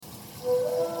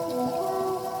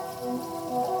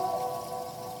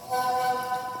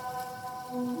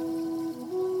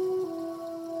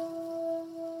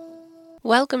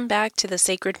Welcome back to the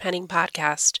Sacred Penning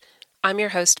Podcast. I'm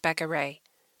your host, Becca Ray.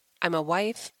 I'm a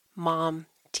wife, mom,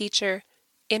 teacher,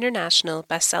 international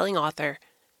best-selling author,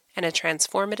 and a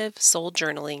transformative soul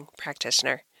journaling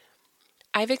practitioner.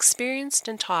 I've experienced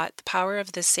and taught the power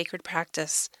of this sacred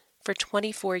practice for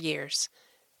 24 years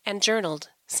and journaled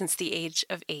since the age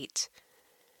of 8.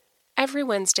 Every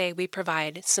Wednesday, we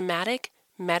provide somatic,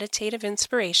 meditative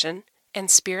inspiration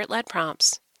and spirit-led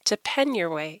prompts to pen your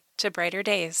way to brighter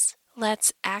days.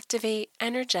 Let's activate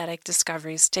energetic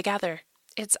discoveries together.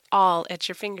 It's all at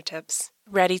your fingertips.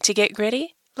 Ready to get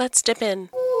gritty? Let's dip in.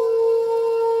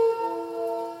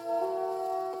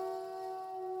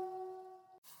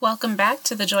 Welcome back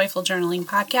to the Joyful Journaling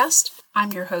Podcast.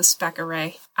 I'm your host, Becca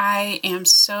Ray. I am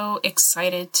so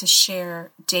excited to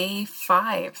share day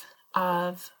 5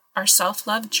 of our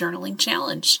Self-Love Journaling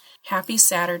Challenge. Happy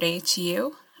Saturday to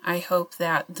you. I hope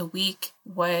that the week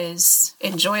was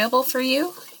enjoyable for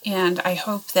you, and I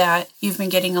hope that you've been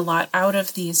getting a lot out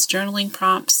of these journaling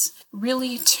prompts,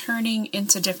 really turning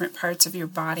into different parts of your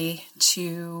body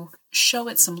to show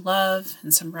it some love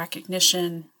and some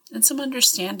recognition and some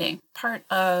understanding. Part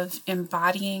of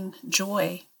embodying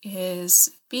joy is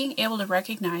being able to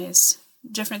recognize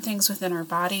different things within our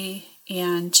body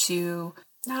and to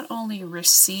not only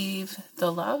receive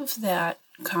the love that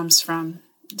comes from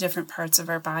different parts of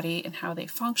our body and how they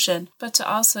function, but to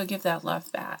also give that love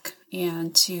back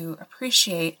and to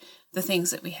appreciate the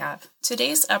things that we have.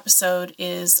 Today's episode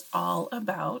is all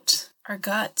about our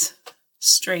gut.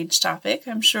 Strange topic,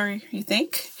 I'm sure you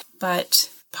think, but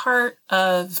part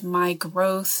of my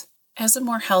growth as a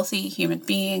more healthy human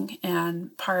being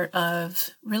and part of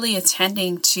really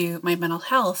attending to my mental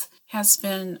health has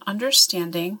been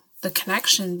understanding the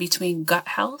connection between gut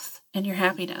health and your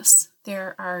happiness.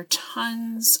 There are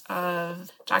tons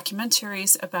of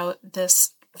documentaries about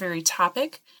this very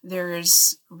topic.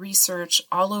 There's research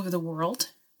all over the world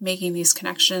making these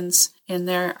connections, and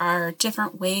there are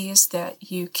different ways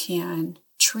that you can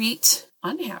treat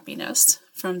unhappiness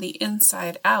from the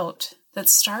inside out that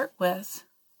start with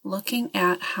looking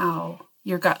at how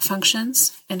your gut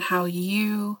functions and how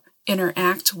you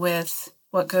interact with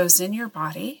what goes in your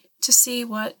body to see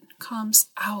what comes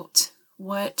out,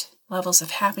 what levels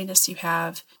of happiness you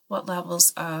have, what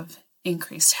levels of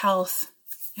increased health,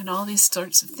 and all these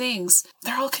sorts of things.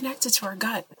 They're all connected to our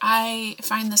gut. I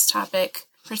find this topic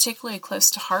particularly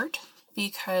close to heart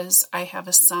because I have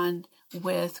a son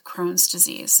with Crohn's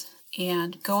disease,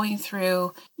 and going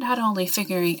through not only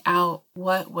figuring out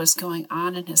what was going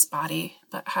on in his body,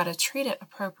 but how to treat it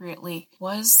appropriately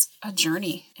was a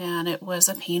journey, and it was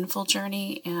a painful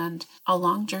journey and a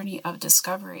long journey of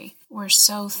discovery. We're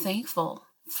so thankful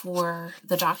for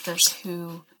the doctors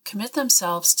who commit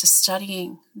themselves to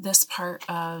studying this part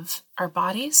of our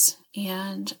bodies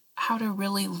and how to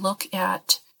really look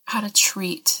at how to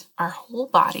treat our whole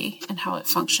body and how it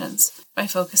functions by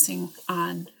focusing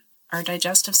on our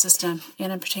digestive system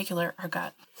and in particular our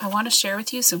gut. I want to share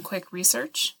with you some quick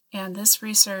research, and this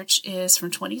research is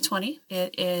from 2020.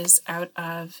 It is out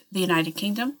of the United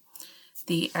Kingdom,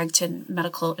 the Agton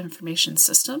Medical Information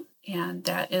System, and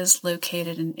that is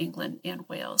located in England and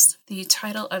Wales. The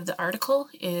title of the article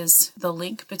is The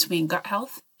Link Between Gut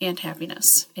Health and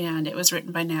Happiness, and it was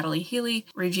written by Natalie Healy,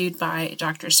 reviewed by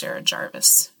Dr. Sarah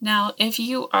Jarvis. Now, if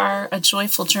you are a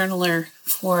joyful journaler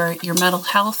for your mental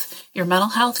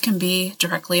health can be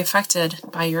directly affected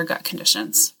by your gut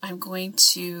conditions. I'm going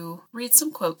to read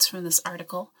some quotes from this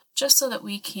article just so that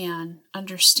we can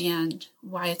understand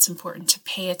why it's important to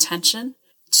pay attention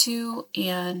to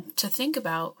and to think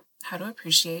about how to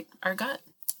appreciate our gut.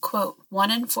 Quote, 1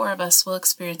 in 4 of us will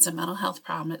experience a mental health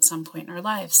problem at some point in our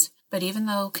lives. But even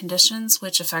though conditions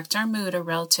which affect our mood are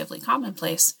relatively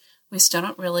commonplace, we still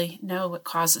don't really know what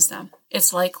causes them.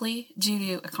 It's likely due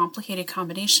to a complicated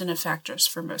combination of factors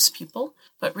for most people,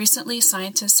 but recently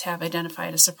scientists have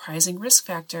identified a surprising risk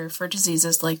factor for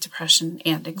diseases like depression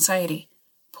and anxiety.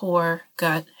 Poor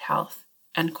gut health,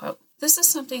 end quote. This is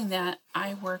something that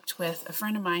I worked with a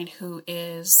friend of mine who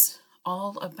is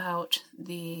all about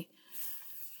the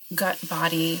gut,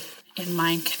 body, and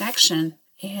mind connection,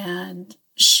 and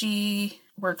she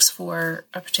works for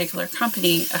a particular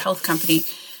company, a health company,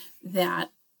 that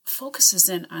focuses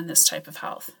in on this type of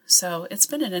health. So it's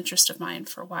been an interest of mine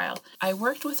for a while. I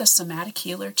worked with a somatic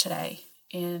healer today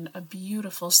in a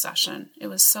beautiful session. It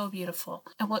was so beautiful.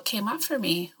 And what came up for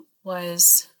me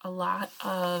was a lot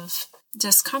of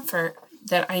discomfort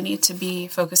that I need to be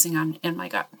focusing on in my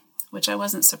gut, which I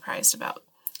wasn't surprised about.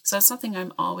 So that's something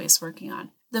I'm always working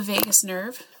on. The vagus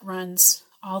nerve runs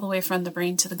all the way from the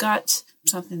brain to the gut,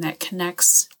 something that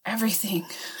connects everything.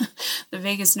 The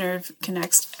vagus nerve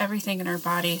connects everything in our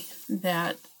body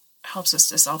that helps us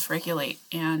to self-regulate.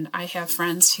 And I have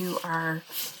friends who are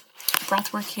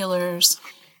breathwork healers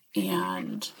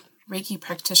and Reiki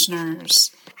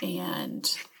practitioners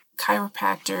and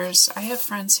chiropractors. I have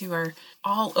friends who are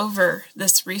all over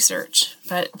this research,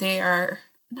 but they are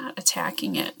not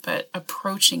attacking it, but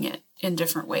approaching it in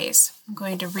different ways. I'm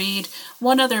going to read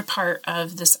one other part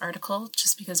of this article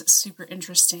just because it's super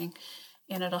interesting,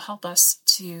 and it'll help us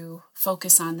to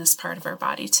focus on this part of our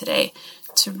body today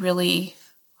to really,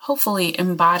 hopefully,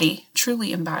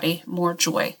 truly embody more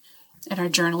joy. And our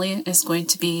journaling is going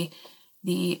to be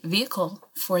the vehicle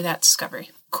for that discovery.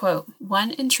 Quote,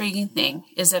 one intriguing thing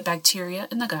is that bacteria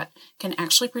in the gut can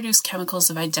actually produce chemicals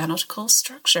of identical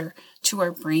structure to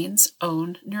our brain's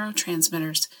own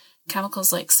neurotransmitters,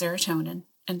 chemicals like serotonin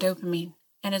and dopamine.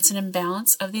 And it's an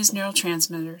imbalance of these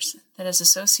neurotransmitters that is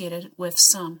associated with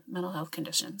some mental health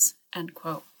conditions, end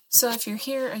quote. So if you're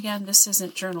here, again, this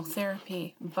isn't journal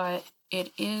therapy, but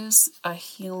it is a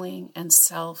healing and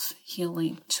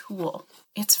self-healing tool.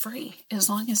 It's free as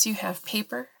long as you have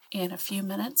paper and a few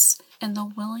minutes and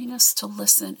the willingness to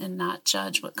listen and not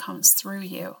judge what comes through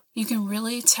you. You can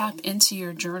really tap into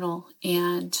your journal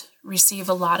and receive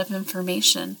a lot of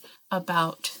information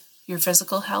about your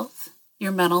physical health,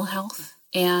 your mental health,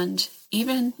 and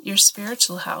even your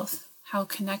spiritual health, how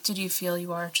connected you feel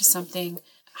you are to something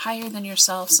higher than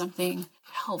yourself, something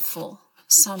helpful,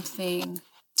 something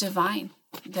divine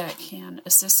that can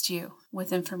assist you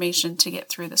with information to get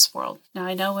through this world. Now,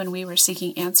 I know when we were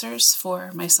seeking answers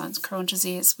for my son's Crohn's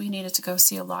disease, we needed to go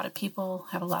see a lot of people,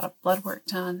 have a lot of blood work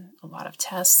done, a lot of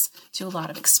tests, do a lot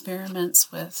of experiments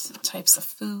with types of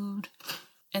food.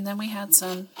 And then we had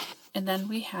some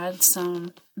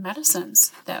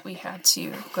medicines that we had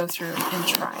to go through and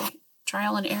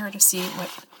trial and error to see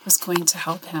what was going to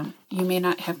help him. You may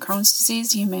not have Crohn's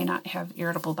disease, you may not have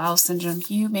irritable bowel syndrome,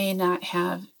 you may not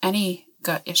have any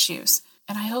gut issues.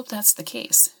 And I hope that's the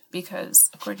case because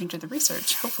according to the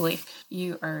research, hopefully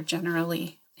you are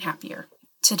generally happier.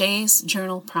 Today's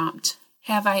journal prompt: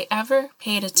 have I ever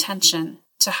paid attention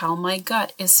to how my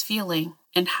gut is feeling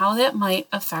and how that might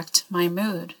affect my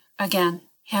mood? Again,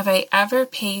 have I ever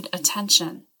paid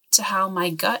attention to how my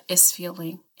gut is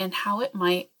feeling and how it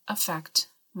might affect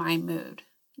my mood?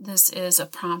 This is a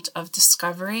prompt of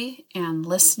discovery and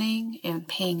listening and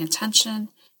paying attention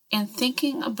and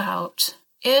thinking about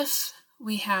if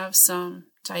we have some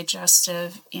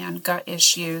digestive and gut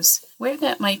issues, where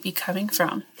that might be coming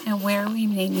from and where we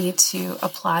may need to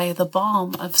apply the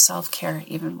balm of self-care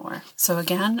even more. So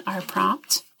again, our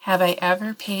prompt: have I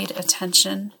ever paid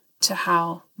attention to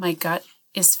how my gut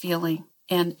is feeling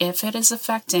and if it is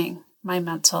affecting my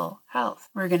mental health?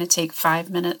 We're going to take 5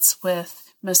 minutes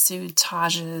with Masood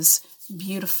Taj's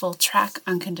beautiful track,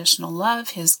 Unconditional Love,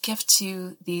 his gift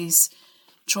to these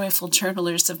joyful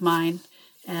journalers of mine,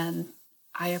 and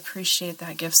I appreciate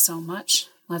that gift so much.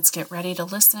 Let's get ready to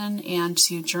listen and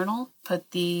to journal.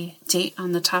 Put the date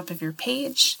on the top of your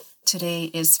page. Today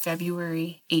is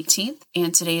February 18th,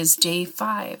 and today is day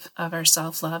 5 of our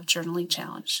self-love journaling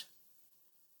challenge.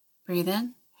 Breathe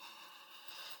in.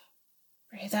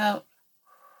 Breathe out.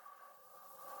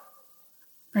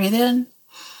 Breathe in.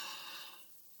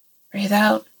 Breathe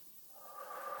out.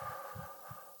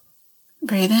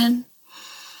 Breathe in.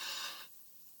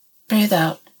 Breathe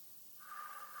out.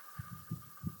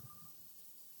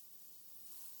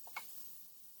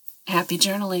 Happy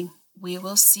journaling. We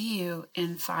will see you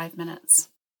in 5 minutes.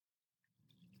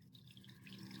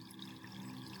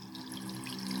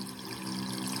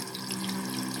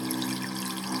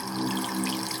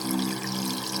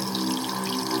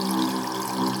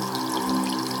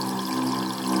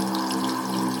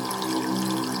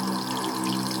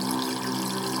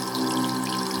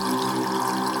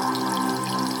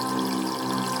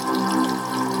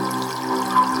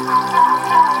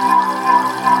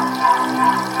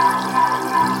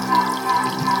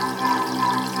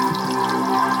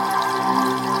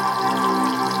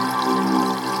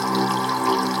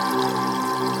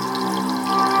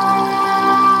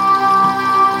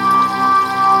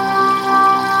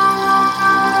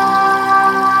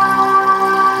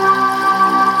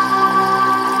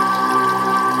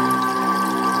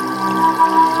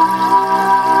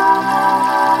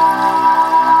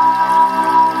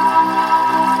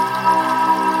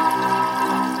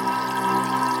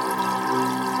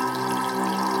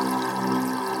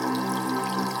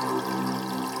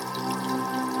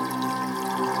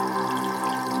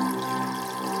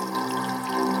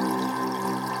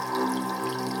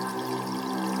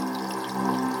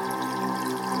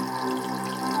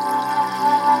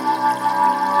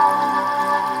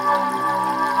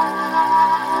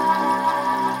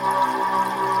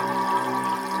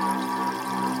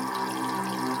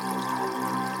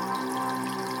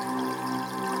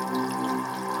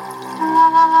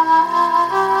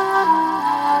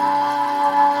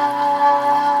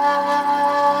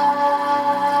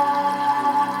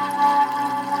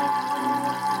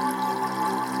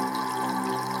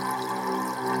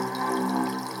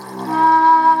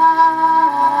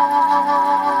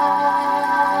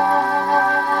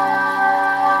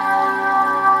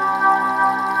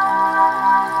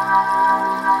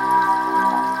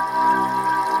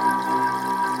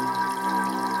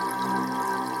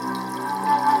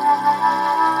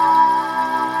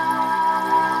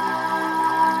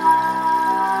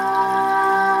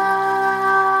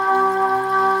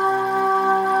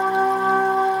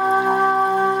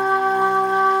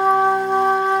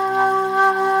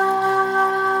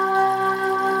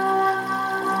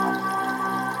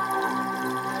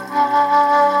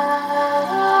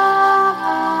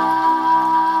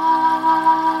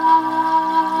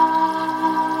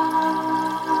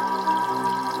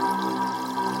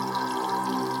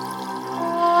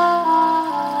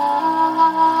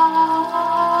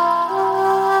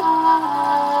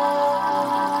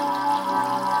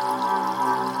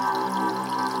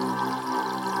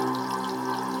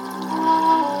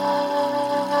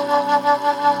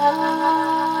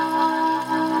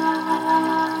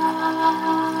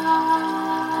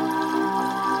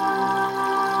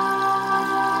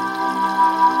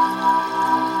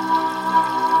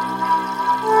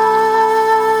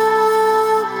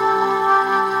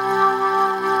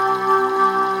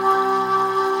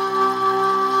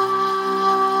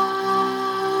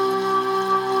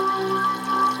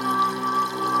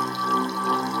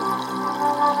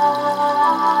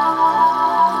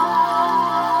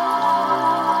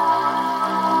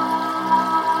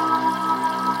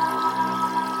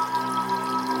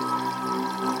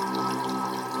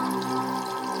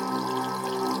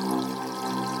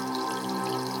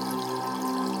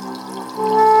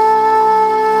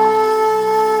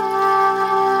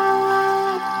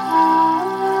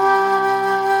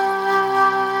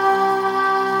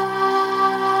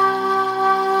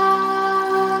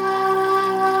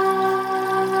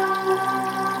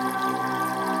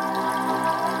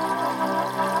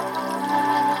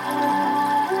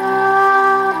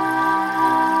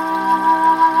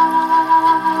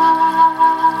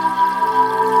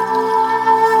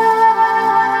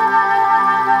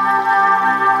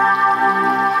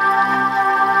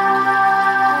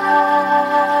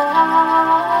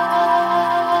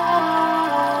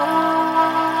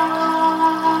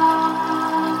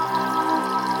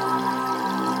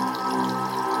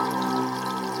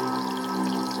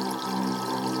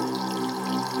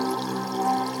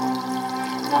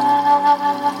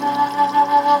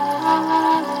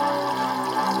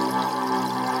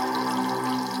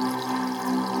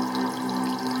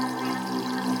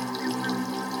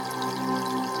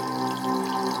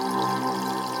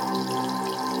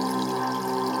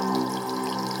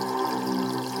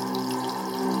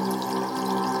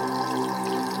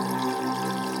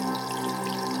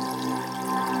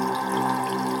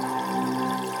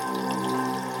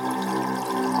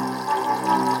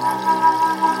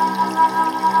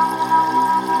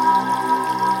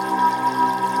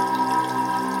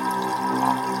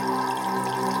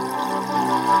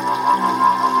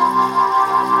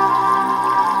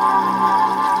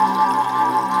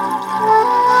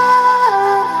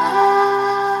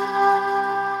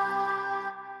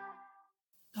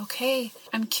 Okay,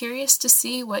 I'm curious to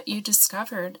see what you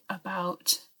discovered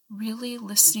about really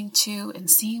listening to and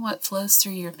seeing what flows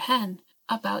through your pen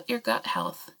about your gut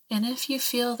health. And if you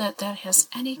feel that that has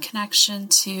any connection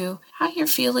to how you're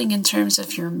feeling in terms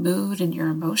of your mood and your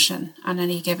emotion on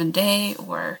any given day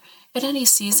or at any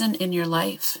season in your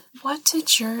life, what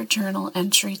did your journal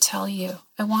entry tell you?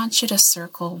 I want you to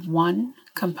circle one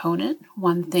component,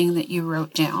 one thing that you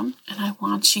wrote down, and I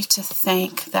want you to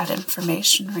thank that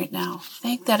information right now.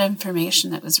 Thank that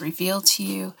information that was revealed to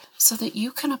you so that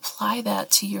you can apply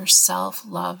that to your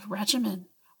self-love regimen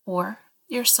or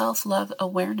your self-love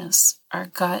awareness, our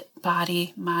gut,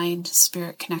 body, mind,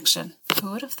 spirit connection.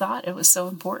 Who would have thought it was so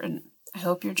important? I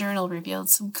hope your journal revealed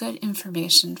some good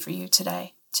information for you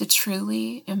today to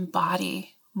truly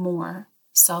embody more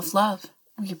self-love.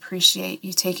 We appreciate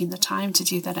you taking the time to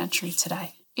do that entry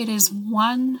today. It is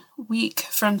 1 week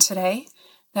from today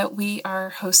that we are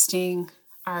hosting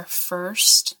our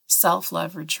first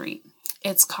self-love retreat.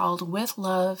 It's called With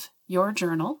Love, Your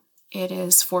Journal. It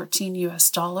is $14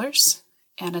 US,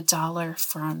 and $1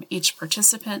 from each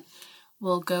participant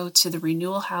will go to the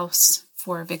Renewal House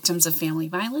for Victims of Family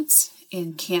Violence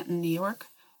in Canton, New York.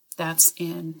 That's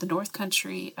in the North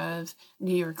Country of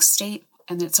New York State.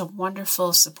 And it's a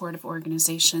wonderful supportive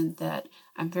organization that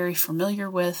I'm very familiar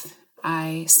with.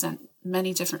 I sent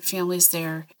many different families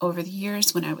there over the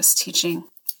years when I was teaching,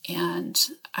 and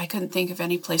I couldn't think of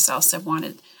any place else I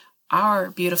wanted our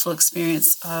beautiful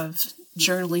experience of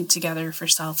journaling together for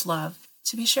self-love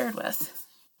to be shared with.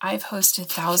 I've hosted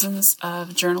thousands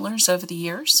of journalers over the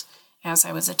years as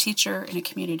I was a teacher and a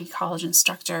community college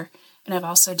instructor, and I've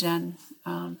also done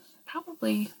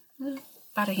probably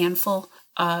about a handful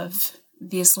of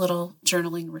these little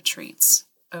journaling retreats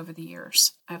over the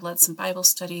years. I've led some Bible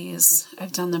studies.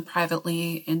 I've done them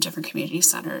privately in different community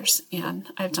centers, and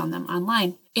I've done them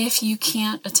online. If you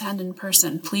can't attend in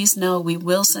person, please know we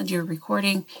will send you a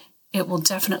recording. It will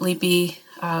definitely be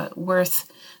worth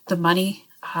the money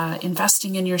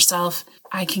investing in yourself.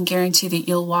 I can guarantee that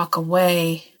you'll walk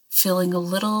away feeling a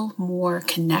little more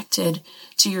connected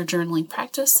to your journaling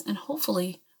practice and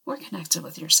hopefully more connected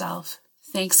with yourself.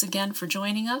 Thanks again for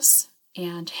joining us,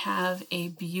 and have a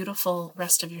beautiful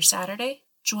rest of your Saturday.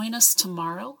 Join us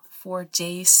tomorrow for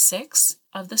day 6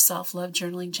 of the Self-Love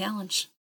Journaling Challenge.